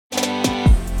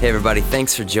Hey everybody,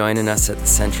 thanks for joining us at the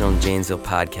Central and Janesville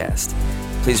podcast.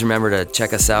 Please remember to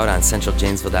check us out on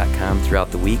centraljanesville.com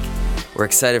throughout the week. We're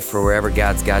excited for wherever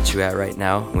God's got you at right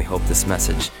now, and we hope this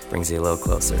message brings you a little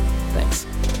closer. Thanks.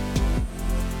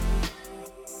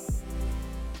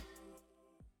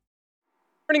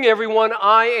 Good morning, everyone.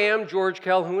 I am George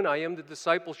Calhoun. I am the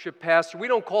Discipleship Pastor. We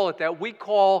don't call it that. We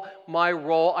call my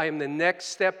role, I am the Next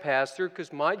Step Pastor,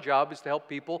 because my job is to help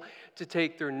people to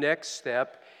take their next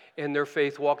step in their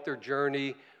faith, walk their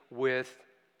journey with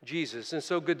Jesus. And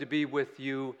so good to be with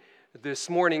you this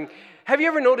morning. Have you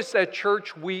ever noticed that at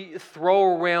church we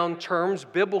throw around terms,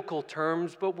 biblical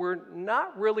terms, but we're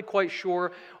not really quite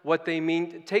sure what they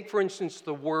mean? Take, for instance,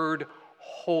 the word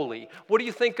holy. What do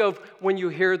you think of when you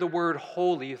hear the word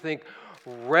holy? You think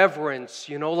reverence,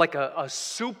 like a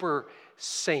super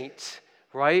saint,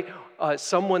 right?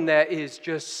 Someone that is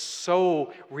just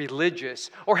so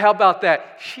religious. Or how about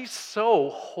that? She's so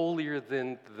holier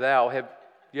than thou. Have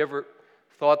you ever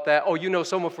thought that? Oh, you know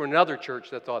someone from another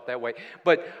church that thought that way.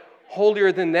 But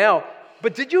holier than thou.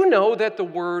 But did you know that the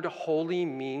word holy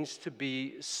means to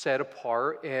be set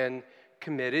apart and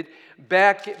committed?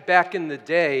 Back in the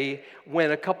day,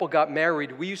 when a couple got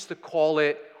married, we used to call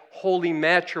it holy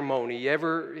matrimony. You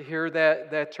ever hear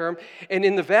that term? And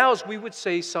in the vows, we would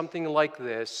say something like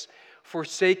this: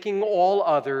 forsaking all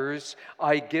others,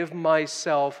 I give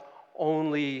myself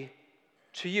only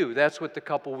to you. That's what the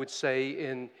couple would say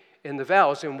in the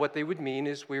vows. And what they would mean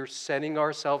is we're setting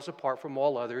ourselves apart from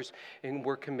all others, and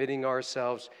we're committing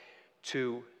ourselves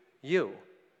to you.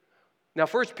 Now,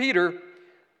 1 Peter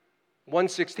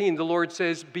 1:16, the Lord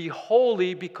says, be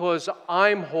holy because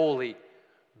I'm holy.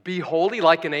 Be holy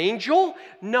like an angel?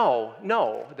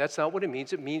 No, that's not what it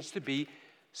means. It means to be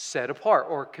set apart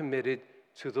or committed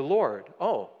to the Lord.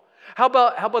 Oh, how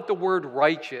about the word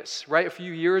righteous, right? A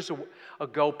few years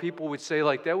ago, people would say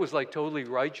that was totally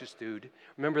righteous, dude.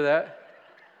 Remember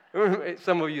that?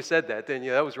 Some of you said that, didn't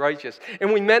you? That was righteous.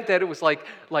 And we meant that it was like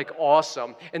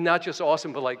awesome. And not just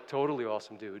awesome, but totally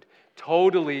awesome, dude.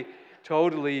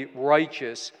 Totally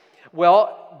righteous.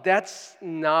 Well, that's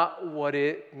not what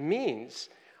it means.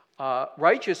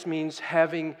 Righteous means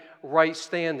having right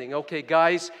standing. Okay,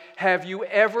 guys, have you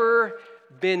ever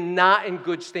been not in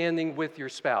good standing with your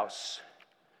spouse?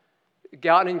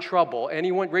 Gotten in trouble?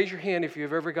 Anyone? Raise your hand if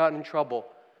you've ever gotten in trouble.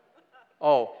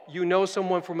 Oh, you know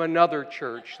someone from another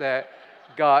church that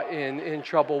got in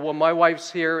trouble. Well, my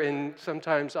wife's here, and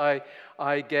sometimes I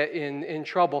get in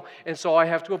trouble, and so I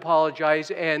have to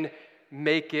apologize and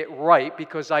make it right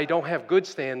because I don't have good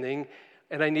standing,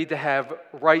 and I need to have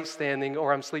right standing,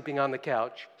 or I'm sleeping on the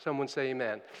couch. Someone say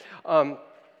amen.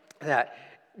 That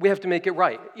we have to make it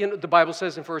right. The Bible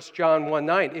says in 1 John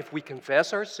 1:9, if we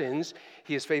confess our sins,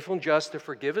 He is faithful and just to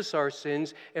forgive us our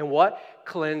sins and what?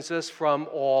 Cleanse us from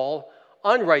all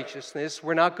unrighteousness.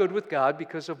 We're not good with God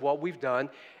because of what we've done,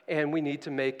 and we need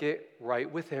to make it right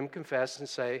with Him, confess and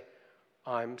say,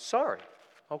 I'm sorry.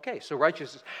 Okay, so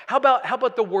righteousness. How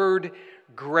about the word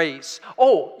grace?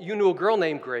 Oh, you knew a girl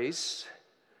named Grace,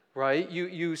 right?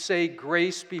 You say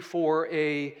grace before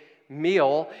a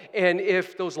meal, and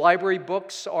if those library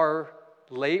books are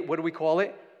late, what do we call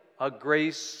it? A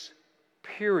grace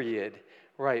period,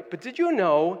 right? But did you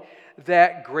know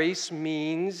that grace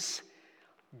means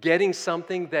getting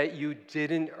something that you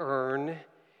didn't earn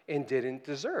and didn't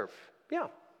deserve? Yeah.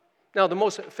 Now, the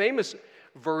most famous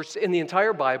verse in the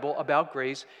entire Bible about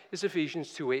grace is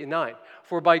Ephesians 2:8-9.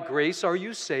 For by grace are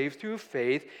you saved through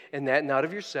faith, and that not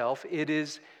of yourself. It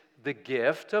is the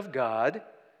gift of God,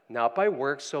 not by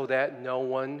works, so that no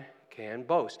one can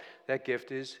boast. That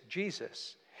gift is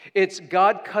Jesus. It's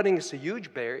God cutting us a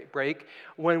huge break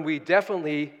when we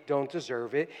definitely don't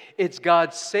deserve it. It's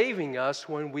God saving us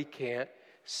when we can't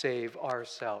save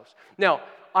ourselves. Now,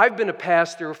 I've been a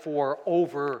pastor for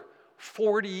over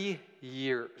 40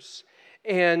 years.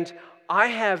 And I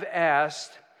have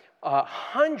asked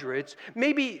hundreds,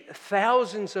 maybe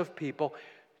thousands of people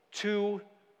 2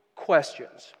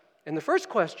 questions. And the first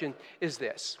question is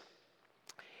this: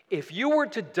 if you were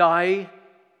to die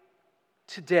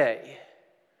today,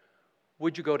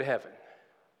 would you go to heaven?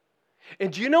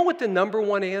 And do you know what the number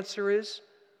one answer is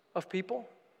of people?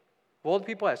 Of all the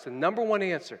people asked, the number one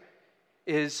answer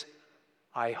is,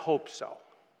 I hope so.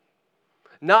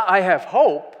 Not I have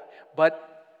hope, but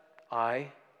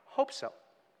I hope so.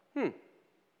 And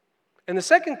the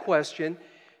second question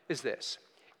is this: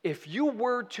 if you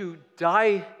were to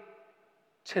die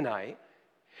tonight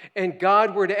and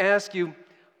God were to ask you,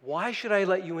 why should I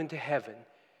let you into heaven?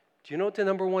 Do you know what the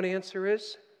number one answer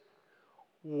is?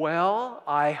 Well,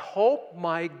 I hope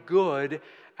my good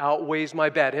outweighs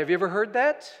my bad. Have you ever heard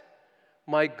that?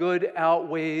 My good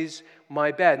outweighs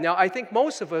my bad. Now, I think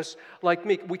most of us, like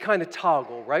me, we kind of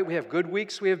toggle, right? We have good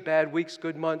weeks, we have bad weeks,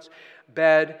 good months,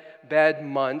 bad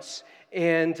months.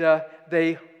 And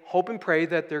they hope and pray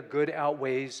that their good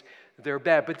outweighs their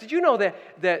bad. But did you know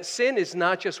that sin is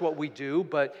not just what we do,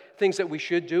 but things that we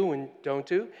should do and don't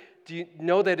do? Do you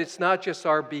know that it's not just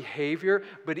our behavior,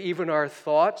 but even our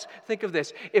thoughts? Think of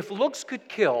this. If looks could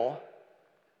kill,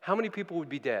 how many people would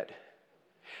be dead?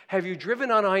 Have you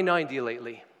driven on I-90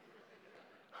 lately?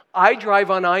 I drive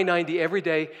on I-90 every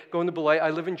day, going to Beloit. I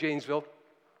live in Janesville,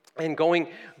 and going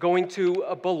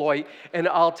to Beloit, and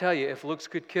I'll tell you, if looks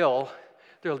could kill,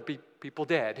 there'll be people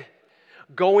dead.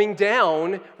 Going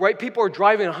down, right, people are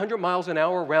driving 100 miles an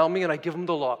hour around me, and I give them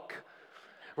the look.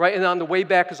 Right, and on the way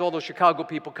back is all those Chicago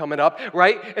people coming up,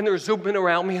 right? And they're zooming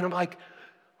around me, and I'm like,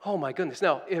 oh my goodness.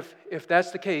 Now, if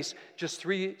that's the case, just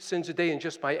 3 sins a day and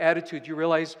just my attitude, you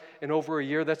realize in over a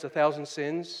year that's 1,000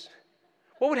 sins?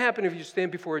 What would happen if you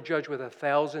stand before a judge with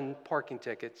 1,000 parking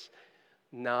tickets?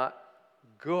 Not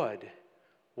good.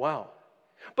 Wow.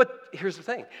 But here's the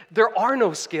thing. There are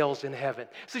no scales in heaven.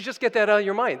 So just get that out of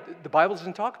your mind. The Bible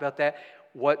doesn't talk about that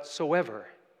whatsoever.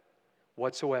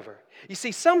 You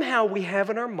see, somehow we have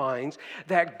in our minds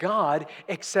that God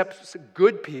accepts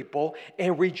good people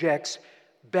and rejects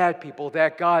bad people,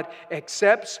 that God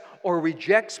accepts or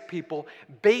rejects people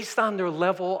based on their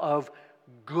level of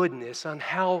goodness, on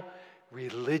how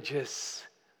religious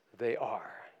they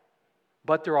are.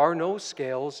 But there are no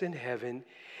scales in heaven,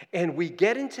 and we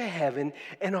get into heaven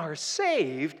and are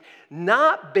saved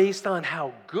not based on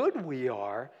how good we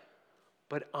are,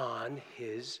 but on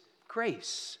His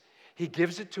grace. He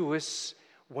gives it to us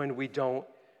when we don't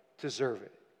deserve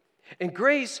it. And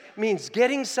grace means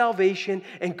getting salvation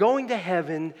and going to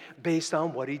heaven based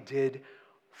on what He did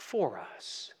for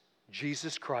us.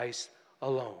 Jesus Christ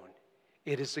alone.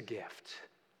 It is a gift.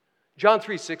 John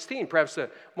 3:16, perhaps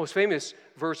the most famous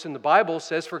verse in the Bible,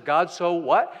 says, "For God so,"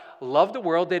 what? "Loved the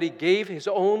world that He gave His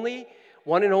only,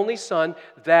 one and only Son,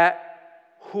 that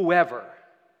whoever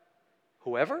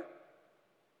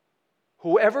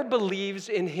believes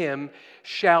in Him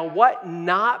shall," what?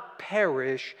 "Not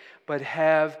perish, but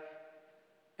have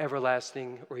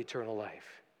everlasting or eternal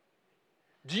life."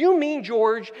 Do you mean,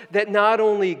 George, that not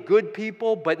only good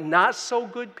people, but not so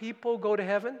good people go to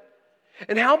heaven?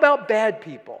 And how about bad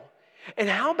people? And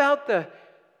how about the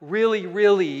really,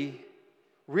 really,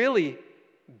 really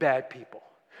bad people?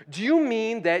 Do you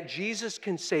mean that Jesus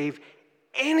can save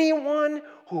anyone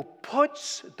who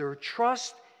puts their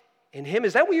trust in Him?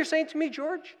 Is that what you're saying to me,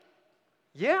 George?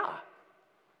 Yeah,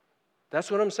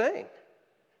 that's what I'm saying.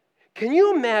 Can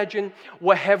you imagine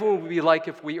what heaven would be like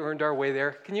if we earned our way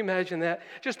there? Can you imagine that?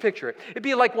 Just picture it. It'd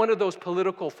be like one of those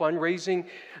political fundraising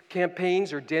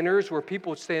campaigns or dinners where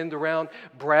people would stand around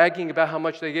bragging about how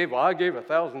much they gave. Well, I gave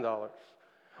 $1,000.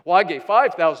 Well, I gave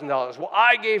 $5,000. Well,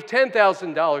 I gave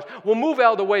 $10,000. Well, move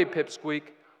out of the way, pipsqueak.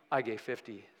 I gave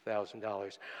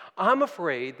 $50,000. I'm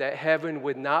afraid that heaven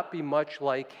would not be much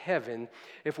like heaven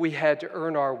if we had to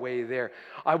earn our way there.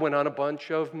 I went on a bunch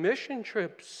of mission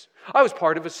trips. I was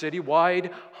part of a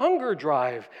citywide hunger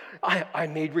drive. I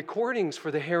made recordings for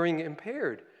the hearing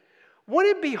impaired.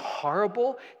 Wouldn't it be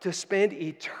horrible to spend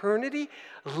eternity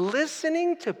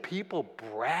listening to people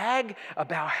brag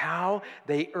about how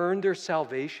they earned their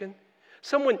salvation?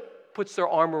 Someone puts their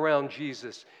arm around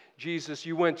Jesus. Jesus,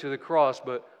 you went to the cross,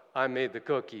 but I made the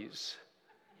cookies.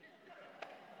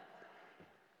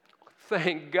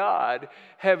 Thank God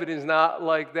heaven is not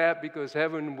like that, because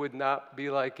heaven would not be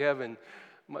like heaven.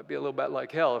 It might be a little bit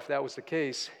like hell if that was the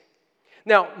case.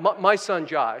 Now, my son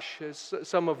Josh,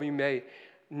 some of you may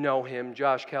know him,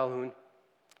 Josh Calhoun,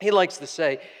 he likes to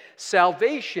say,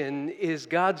 salvation is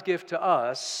God's gift to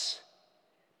us,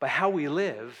 but how we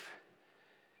live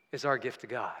is our gift to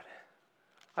God.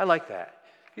 I like that.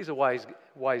 He's a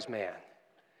wise man.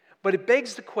 But it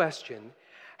begs the question,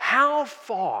 how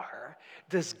far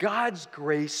does God's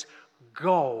grace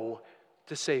go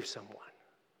to save someone?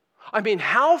 I mean,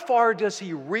 how far does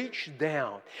He reach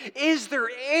down? Is there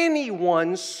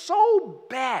anyone so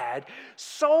bad,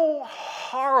 so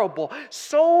horrible,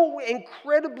 so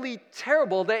incredibly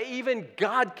terrible that even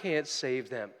God can't save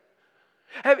them?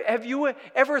 Have you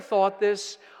ever thought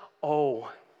this?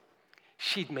 Oh,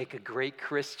 she'd make a great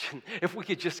Christian if we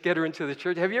could just get her into the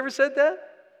church. Have you ever said that?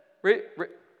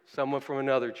 Someone from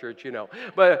another church, you know.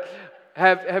 But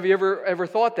have you ever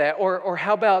thought that? Or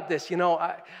how about this? You know,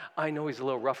 I know he's a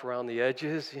little rough around the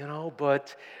edges, you know,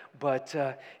 but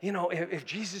you know, if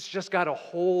Jesus just got a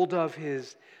hold of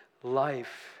his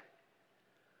life,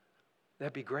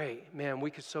 that'd be great. Man,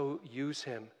 we could so use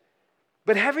him.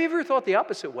 But have you ever thought the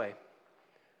opposite way?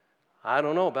 I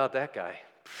don't know about that guy.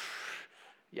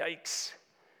 Yikes.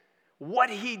 What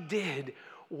he did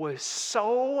was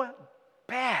so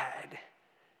bad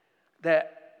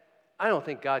that I don't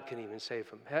think God can even save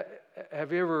him.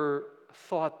 Have you ever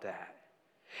thought that?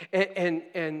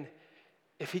 And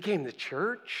if he came to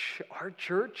church, our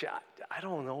church, I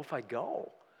don't know if I'd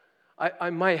go. I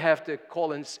might have to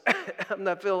call and say, I'm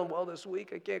not feeling well this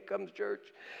week. I can't come to church.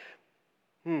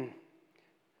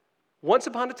 Once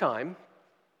upon a time,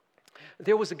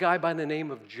 there was a guy by the name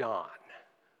of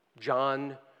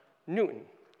John Newton,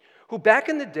 who back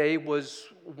in the day was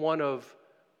one of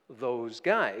those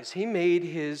guys. He made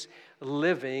his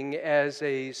living as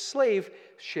a slave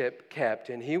ship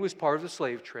captain. He was part of the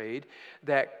slave trade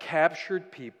that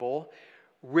captured people,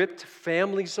 ripped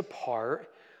families apart,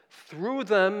 threw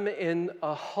them in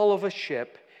a hull of a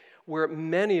ship where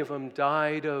many of them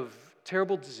died of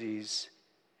terrible disease,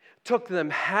 took them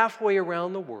halfway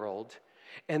around the world,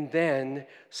 and then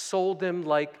sold them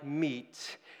like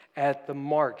meat at the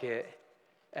market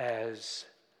as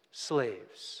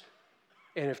slaves.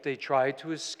 And if they tried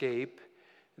to escape,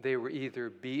 they were either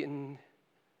beaten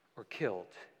or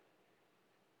killed.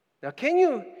 Now, can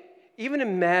you even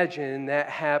imagine that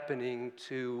happening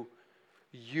to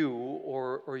you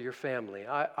or your family?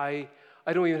 I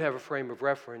don't even have a frame of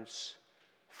reference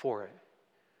for it.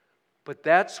 But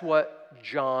that's what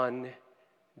John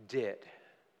did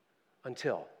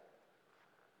until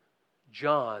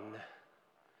John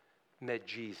met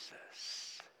Jesus.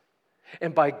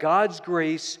 And by God's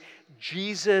grace,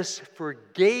 Jesus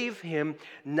forgave him,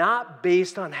 not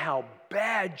based on how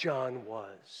bad John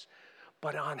was,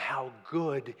 but on how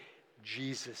good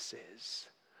Jesus is.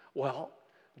 Well,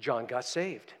 John got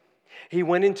saved. He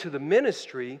went into the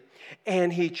ministry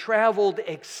and he traveled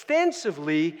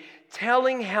extensively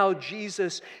telling how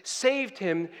Jesus saved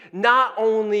him, not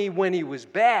only when he was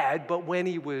bad, but when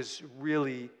he was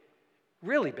really,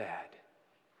 really bad.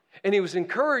 And he was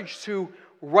encouraged to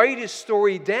write his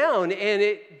story down, and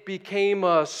it became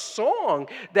a song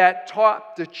that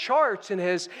topped the charts and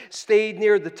has stayed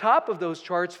near the top of those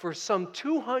charts for some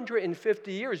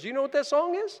 250 years. Do you know what that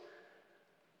song is?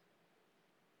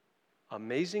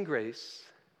 Amazing Grace,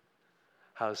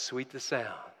 how sweet the sound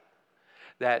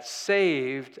that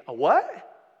saved a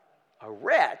what? A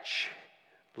wretch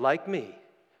like me.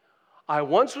 I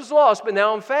once was lost, but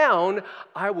now I'm found.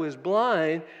 I was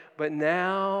blind, but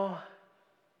now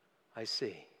I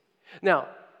see. Now,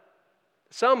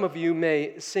 some of you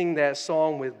may sing that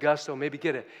song with gusto, maybe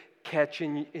get a catch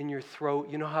in your throat.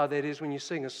 You know how that is when you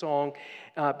sing a song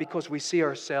because we see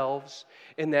ourselves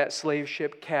in that slave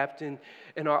ship captain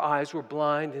and our eyes were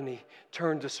blind and he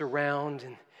turned us around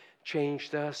and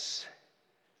changed us.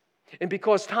 And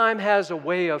because time has a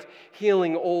way of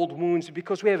healing old wounds,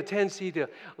 because we have a tendency to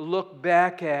look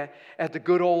back at the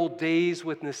good old days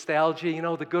with nostalgia, you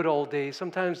know, the good old days.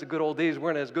 Sometimes the good old days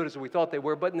weren't as good as we thought they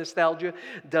were, but nostalgia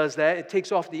does that. It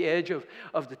takes off the edge of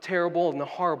the terrible and the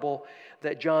horrible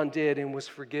that John did and was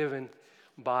forgiven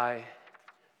by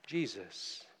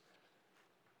Jesus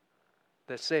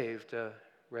that saved a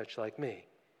wretch like me.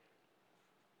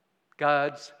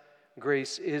 God's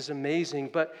grace is amazing,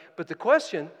 but the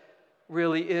question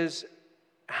really is,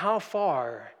 how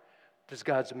far does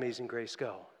God's amazing grace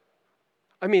go?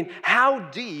 I mean, how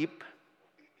deep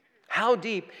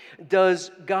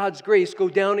does God's grace go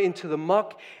down into the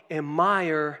muck and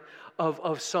mire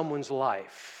of someone's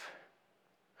life?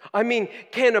 I mean,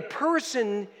 can a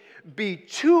person be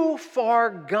too far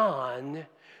gone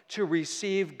to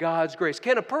receive God's grace?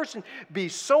 Can a person be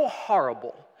so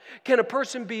horrible? Can a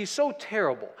person be so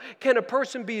terrible? Can a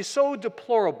person be so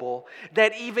deplorable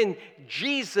that even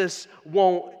Jesus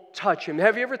won't touch him?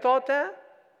 Have you ever thought that?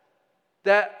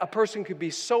 That a person could be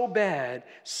so bad,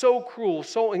 so cruel,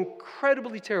 so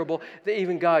incredibly terrible that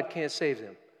even God can't save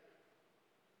them.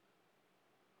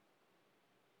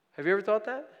 Have you ever thought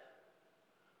that?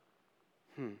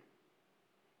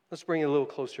 Let's bring it a little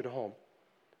closer to home.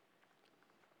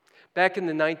 Back in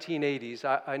the 1980s,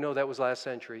 I know that was last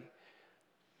century,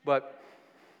 but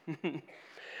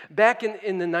back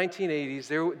in the 1980s,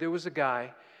 there was a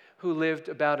guy who lived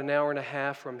about an hour and a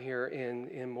half from here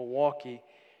in Milwaukee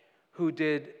who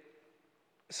did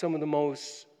some of the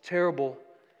most terrible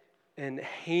and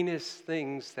heinous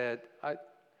things that a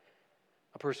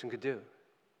person could do.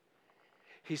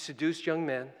 He seduced young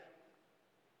men.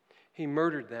 He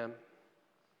murdered them.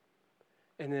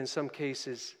 And in some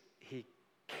cases, he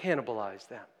cannibalized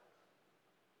them.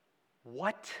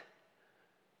 What?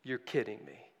 You're kidding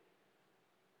me.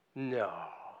 No.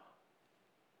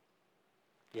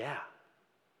 Yeah.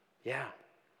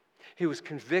 He was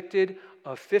convicted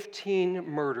of 15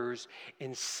 murders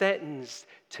and sentenced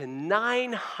to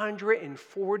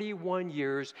 941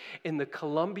 years in the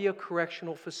Columbia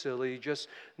Correctional Facility just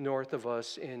north of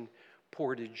us in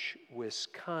Portage,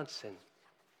 Wisconsin.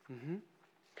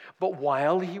 But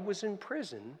while he was in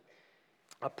prison,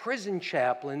 a prison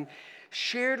chaplain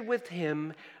shared with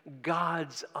him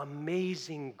God's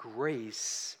amazing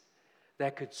grace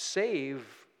that could save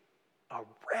a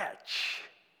wretch,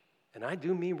 and I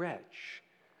do mean wretch,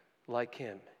 like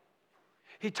him.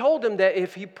 He told him that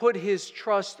if he put his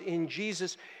trust in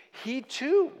Jesus, he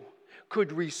too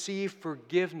could receive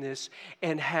forgiveness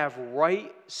and have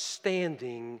right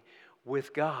standing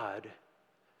with God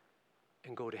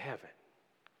and go to heaven.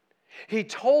 He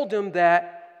told him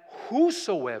that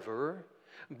whosoever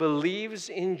believes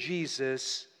in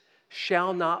Jesus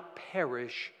shall not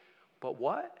perish, but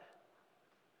what?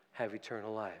 Have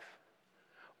eternal life.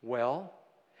 Well,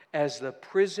 as the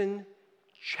prison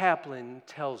chaplain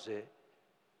tells it,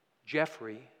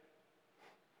 Jeffrey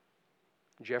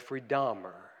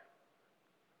Dahmer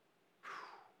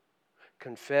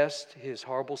confessed his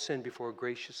horrible sin before a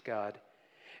gracious God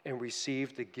and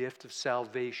received the gift of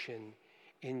salvation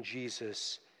in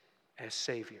Jesus as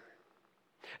Savior.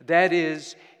 That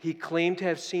is, he claimed to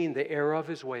have seen the error of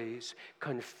his ways,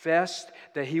 confessed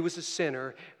that he was a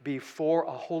sinner before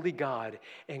a holy God,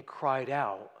 and cried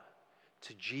out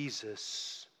to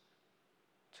Jesus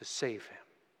to save him.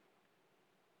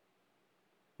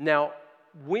 Now,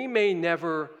 we may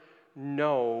never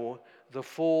know the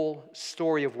full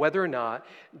story of whether or not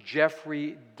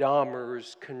Jeffrey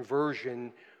Dahmer's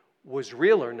conversion was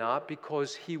real or not,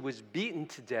 because he was beaten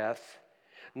to death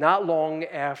not long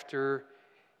after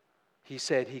he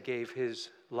said he gave his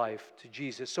life to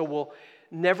Jesus. So we'll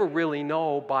never really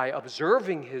know by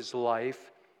observing his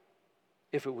life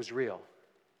if it was real.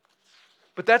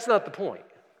 But that's not the point.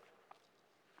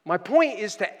 My point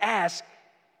is to ask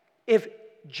if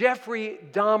Jeffrey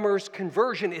Dahmer's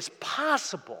conversion is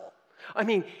possible. I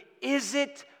mean, is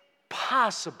it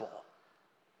possible?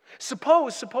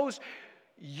 Suppose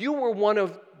you were one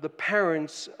of the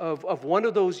parents of one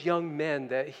of those young men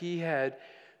that he had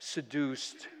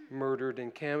seduced, murdered,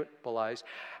 and cannibalized.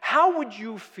 How would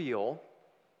you feel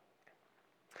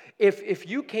if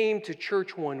you came to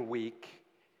church one week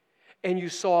and you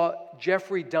saw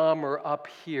Jeffrey Dahmer up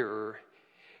here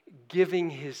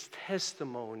giving his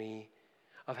testimony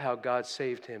of how God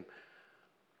saved him?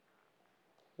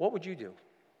 What would you do?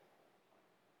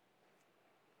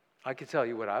 I could tell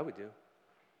you what I would do.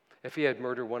 If he had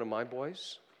murdered one of my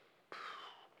boys,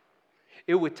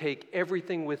 it would take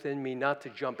everything within me not to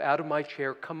jump out of my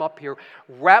chair, come up here,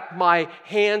 wrap my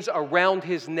hands around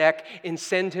his neck, and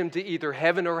send him to either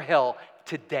heaven or hell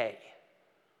today.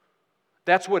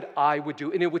 That's what I would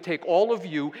do. And it would take all of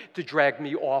you to drag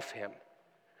me off him.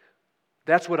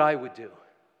 That's what I would do.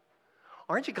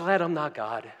 Aren't you glad I'm not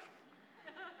God?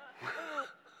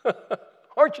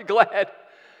 Aren't you glad?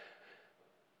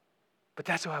 But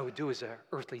that's what I would do as an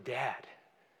earthly dad.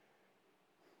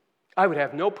 I would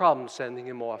have no problem sending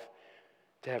him off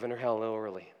to heaven or hell a little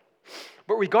early.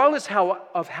 But regardless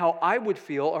of how I would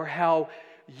feel or how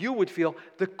you would feel,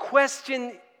 the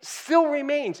question still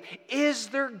remains: is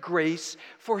there grace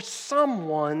for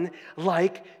someone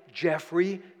like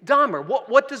Jeffrey Dahmer?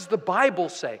 What does the Bible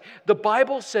say? The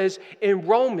Bible says in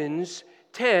Romans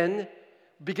 10,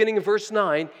 beginning in verse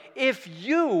 9, if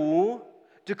you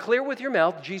declare with your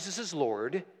mouth Jesus is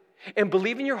Lord and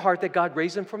believe in your heart that God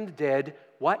raised him from the dead,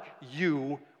 what?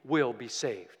 You will be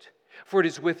saved. For it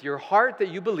is with your heart that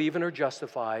you believe and are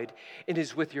justified. It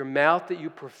is with your mouth that you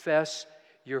profess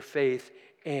your faith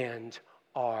and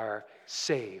are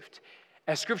saved.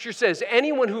 As Scripture says,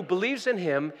 anyone who believes in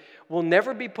him will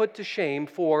never be put to shame,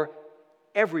 for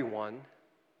everyone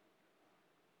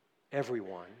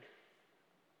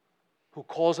who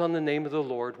calls on the name of the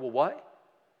Lord will what?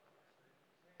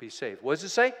 Be saved. What does it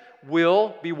say?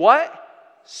 Will be what?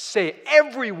 Saved.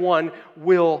 Everyone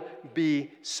will be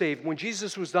saved. When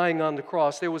Jesus was dying on the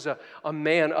cross, there was a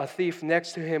man, a thief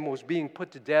next to him, was being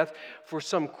put to death for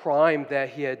some crime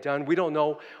that he had done. We don't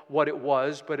know what it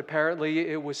was, but apparently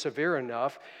it was severe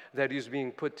enough that he was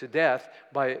being put to death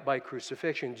by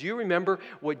crucifixion. Do you remember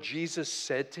what Jesus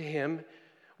said to him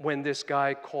when this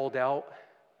guy called out,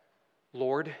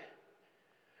 Lord,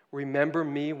 remember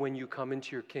me when you come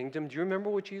into your kingdom? Do you remember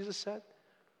what Jesus said?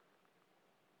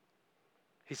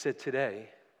 He said, today,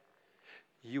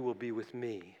 you will be with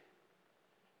me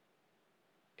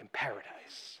in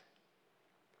paradise.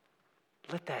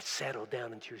 Let that settle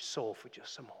down into your soul for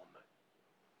just a moment.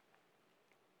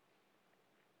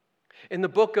 In the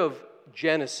book of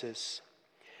Genesis,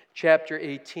 chapter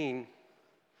 18,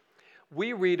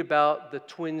 we read about the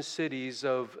twin cities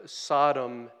of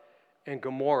Sodom and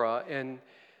Gomorrah, and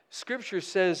Scripture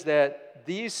says that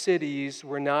these cities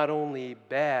were not only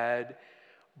bad,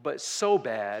 but so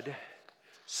bad,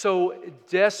 so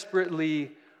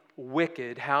desperately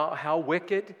wicked. How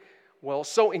wicked? Well,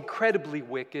 so incredibly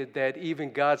wicked that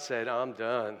even God said, I'm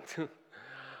done.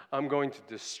 I'm going to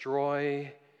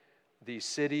destroy these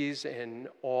cities and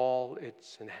all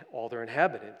their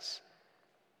inhabitants.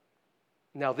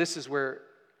 Now, this is where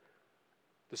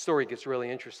the story gets really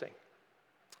interesting.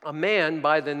 A man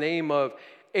by the name of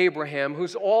Abraham,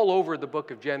 who's all over the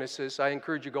book of Genesis, I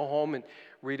encourage you to go home and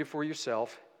read it for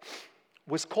yourself,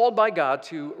 was called by God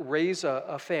to raise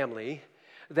a family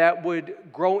that would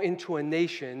grow into a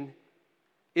nation,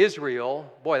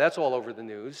 Israel, boy, that's all over the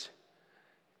news,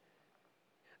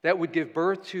 that would give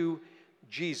birth to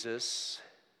Jesus,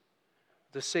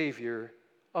 the Savior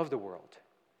of the world.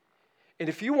 And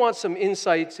if you want some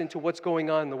insights into what's going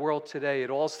on in the world today,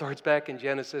 it all starts back in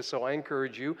Genesis, so I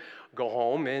encourage you, go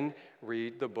home and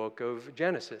read the book of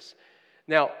Genesis.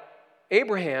 Now,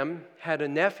 Abraham had a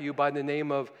nephew by the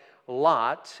name of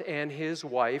Lot, and his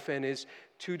wife and his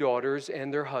 2 daughters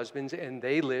and their husbands, and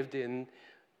they lived in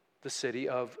the city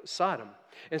of Sodom.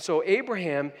 And so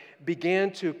Abraham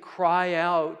began to cry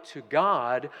out to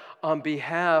God on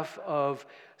behalf of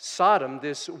Sodom,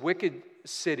 this wicked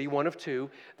city, one of 2,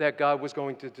 that God was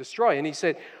going to destroy. And he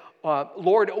said,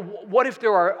 Lord, what if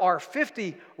there are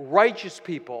 50 righteous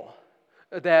people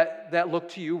that look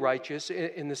to you righteous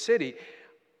in the city?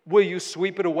 Will you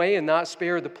sweep it away and not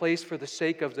spare the place for the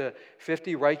sake of the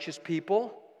 50 righteous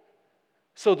people?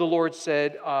 So the Lord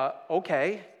said,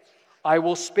 okay, I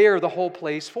will spare the whole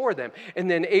place for them. And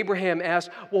then Abraham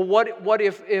asked, well, what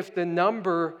if the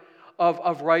number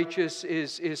of righteous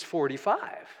is 45?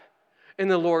 And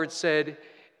the Lord said,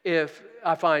 if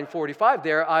I find 45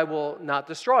 there, I will not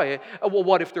destroy it. Well,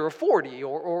 what if there are 40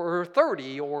 or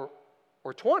 30 or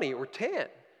 20 or 10?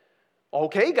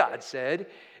 Okay, God said,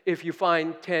 if you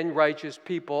find 10 righteous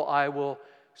people, I will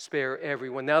spare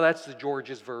everyone. Now, that's the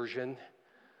George's version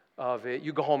of it.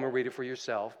 You go home and read it for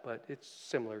yourself, but it's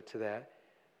similar to that.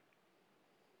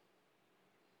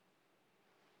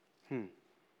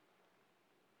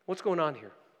 What's going on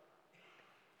here?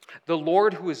 The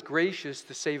Lord, who is gracious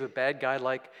to save a bad guy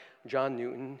like John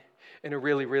Newton and a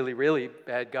really, really, really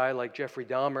bad guy like Jeffrey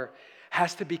Dahmer,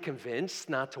 has to be convinced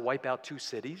not to wipe out 2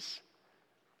 cities?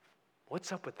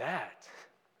 What's up with that?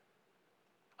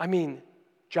 I mean,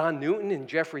 John Newton and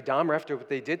Jeffrey Dahmer, after what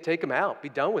they did, take them out. Be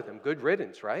done with them. Good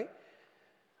riddance, right?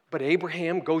 But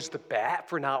Abraham goes to bat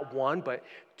for not 1, but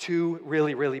 2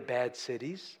 really, really bad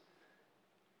cities.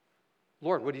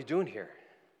 Lord, what are you doing here?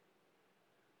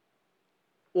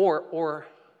 Or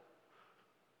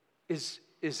is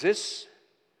this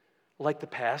like the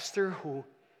pastor who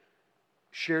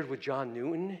shared with John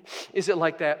Newton? Is it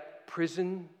like that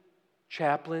prison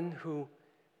chaplain who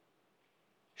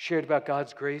shared about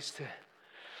God's grace to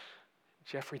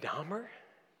Jeffrey Dahmer?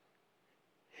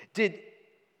 Did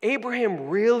Abraham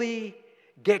really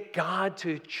get God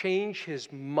to change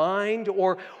his mind?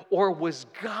 Or was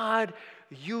God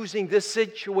using this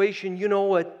situation,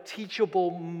 a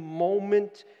teachable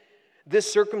moment, this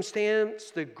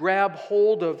circumstance to grab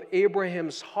hold of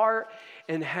Abraham's heart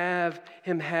and have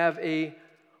him have a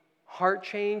heart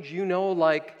change?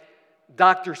 Like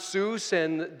Dr. Seuss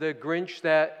and the Grinch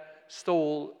that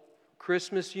stole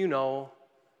Christmas, the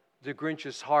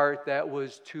Grinch's heart that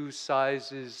was 2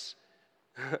 sizes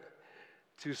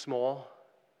too small.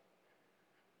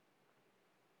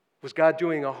 Was God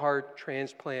doing a heart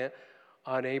transplant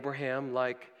on Abraham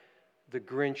like the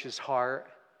Grinch's heart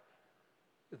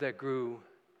that grew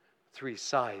 3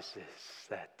 sizes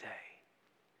that day?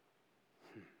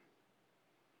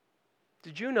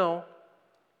 Did you know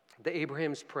that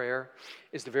Abraham's prayer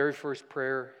is the very first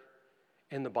prayer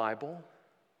in the Bible?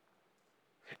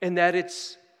 And that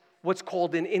it's what's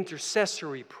called an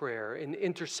intercessory prayer. And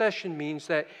intercession means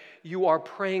that you are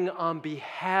praying on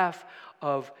behalf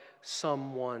of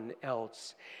someone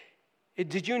else.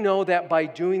 Did you know that by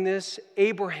doing this,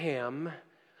 Abraham,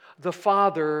 the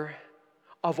father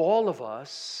of all of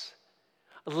us,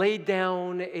 laid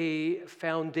down a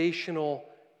foundational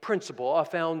principle, a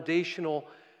foundational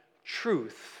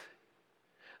truth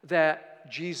that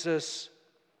Jesus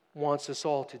wants us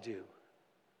all to do?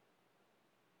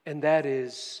 And that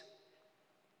is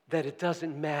that it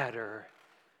doesn't matter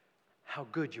how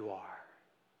good you are,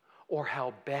 or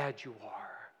how bad you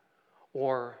are,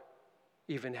 or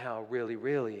even how really,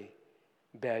 really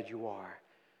bad you are.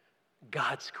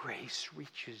 God's grace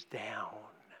reaches down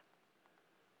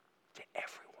to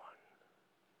everyone.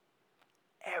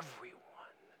 Everyone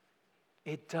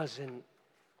it doesn't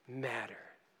matter.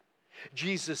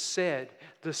 Jesus said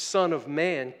the Son of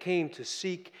Man came to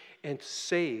seek and to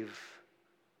save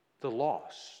the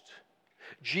lost.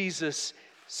 Jesus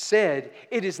said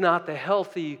it is not the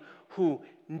healthy who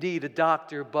need a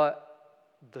doctor, but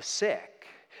the sick.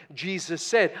 Jesus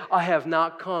said, I have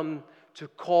not come to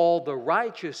call the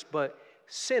righteous, but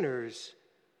sinners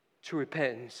to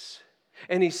repentance.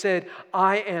 And he said,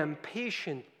 I am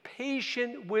patient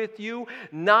with you,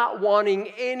 not wanting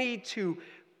any to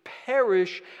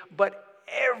perish, but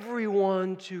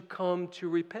everyone to come to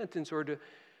repentance or to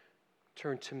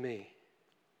turn to me.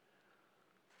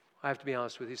 I have to be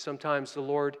honest with you. Sometimes the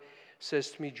Lord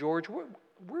says to me, George,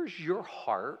 where's your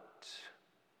heart?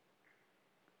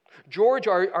 George,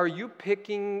 are you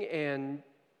picking and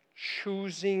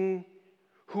choosing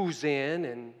who's in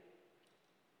and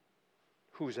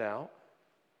who's out?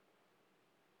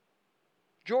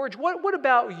 George, what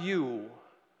about you?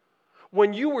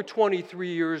 When you were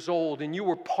 23 years old and you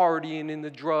were partying in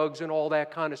the drugs and all that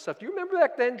kind of stuff, do you remember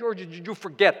back then, George, or did you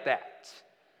forget that?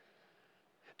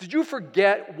 Did you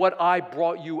forget what I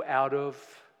brought you out of?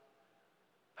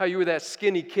 How you were that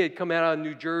skinny kid coming out of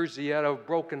New Jersey, out of a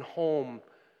broken home,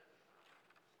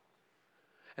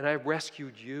 and I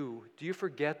rescued you. Do you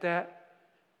forget that?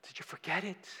 Did you forget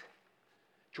it?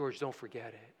 George, don't forget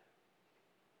it.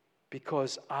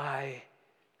 Because I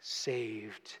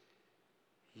saved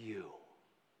you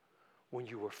when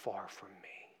you were far from me.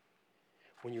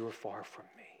 When you were far from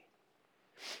me.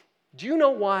 Do you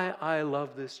know why I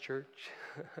love this church?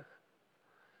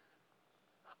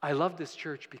 I love this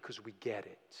church because we get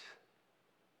it.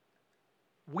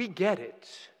 We get it.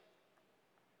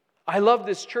 I love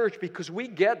this church because we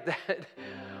get that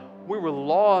we were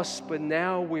lost, but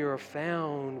now we are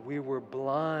found. We were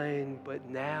blind, but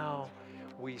now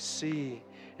we see.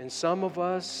 And some of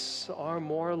us are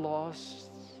more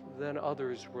lost than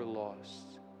others were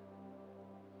lost.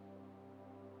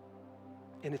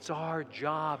 And it's our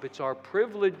job, it's our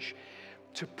privilege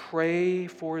to pray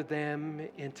for them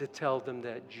and to tell them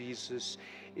that Jesus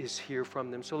is here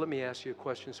from them. So let me ask you a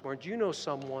question this morning.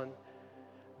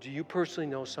 Do you personally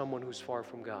know someone who's far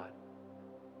from God?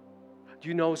 Do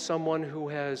you know someone who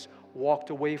has walked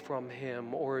away from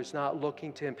Him or is not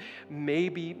looking to Him?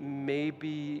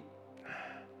 Maybe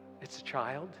it's a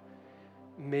child,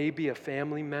 maybe a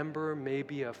family member,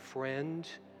 maybe a friend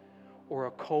or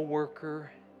a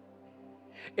coworker.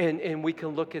 And we can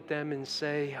look at them and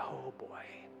say, oh boy,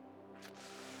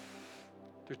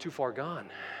 they're too far gone.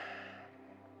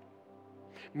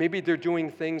 Maybe they're doing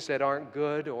things that aren't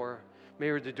good, or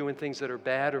maybe they're doing things that are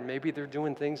bad, or maybe they're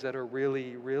doing things that are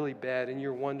really, really bad, and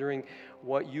you're wondering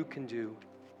what you can do.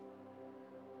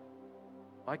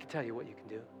 I can tell you what you can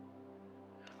do.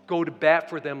 Go to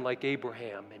bat for them like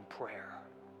Abraham in prayer.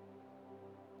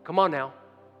 Come on now.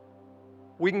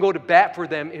 We can go to bat for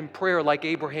them in prayer like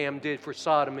Abraham did for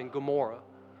Sodom and Gomorrah.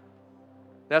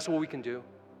 That's what we can do,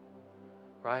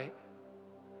 right?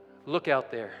 Look out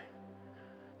there.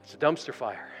 It's a dumpster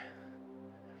fire.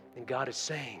 And God is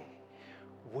saying,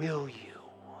 will you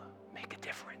make a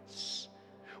difference?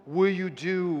 Will you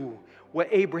do what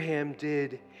Abraham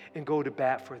did and go to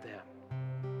bat for them?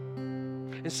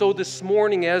 And so this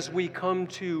morning, as we come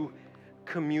to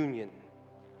communion,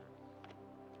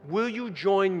 will you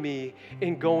join me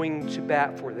in going to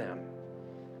bat for them?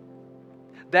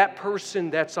 That person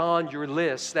that's on your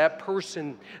list, that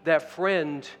person, that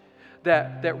friend,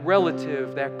 that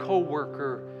relative, that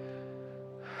coworker,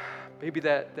 maybe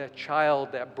that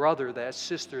child, that brother, that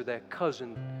sister, that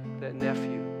cousin, that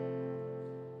nephew.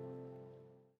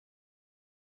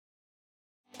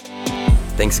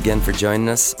 Thanks again for joining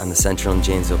us on the Central and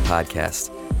Janesville podcast.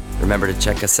 Remember to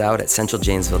check us out at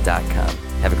centraljanesville.com.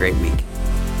 Have a great week.